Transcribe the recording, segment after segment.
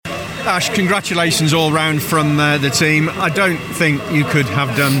Ash, congratulations all round from the team. I don't think you could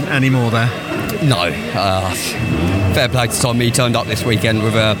have done any more there. No. Fair play to Tom. He turned up this weekend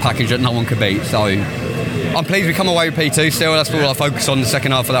with a package that no one could beat. So I'm pleased we come away with P2 still. That's all I focus on the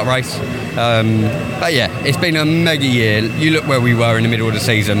second half of that race. But yeah, it's been a mega year. You look where we were in the middle of the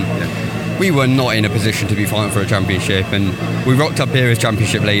season. We were not in a position to be fighting for a championship, and we rocked up here as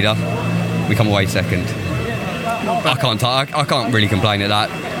championship leader. We come away second. I can't really complain at that.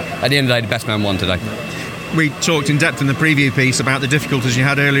 At the end of the day, the best man won today. We talked in depth in the preview piece about the difficulties you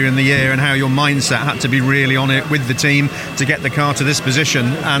had earlier in the year and how your mindset had to be really on it with the team to get the car to this position.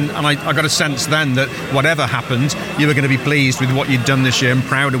 And I got a sense then that whatever happened, you were going to be pleased with what you'd done this year and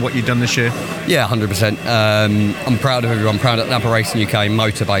proud of what you'd done this year. Yeah, 100%. I'm proud of everyone. I'm proud of Napa Racing UK,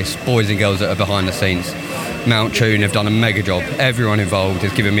 Motorbase, boys and girls that are behind the scenes. Mount Tune have done a mega job. Everyone involved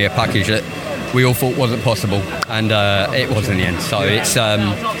has given me a package that we all thought wasn't possible, and it was in the end. So it's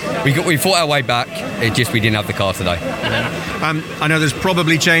we fought our way back. It just we didn't have the car today. I know there's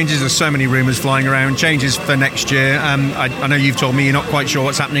probably changes. There's so many rumours flying around. Changes for next year. I know you've told me you're not quite sure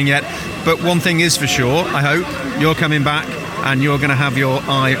what's happening yet, but one thing is for sure. I hope you're coming back and you're going to have your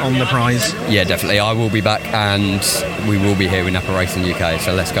eye on the prize. Yeah, definitely. I will be back, and we will be here with Napa Racing UK.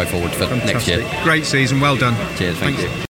 So let's go forward for next year. Great season. Well done. Cheers. Thank you.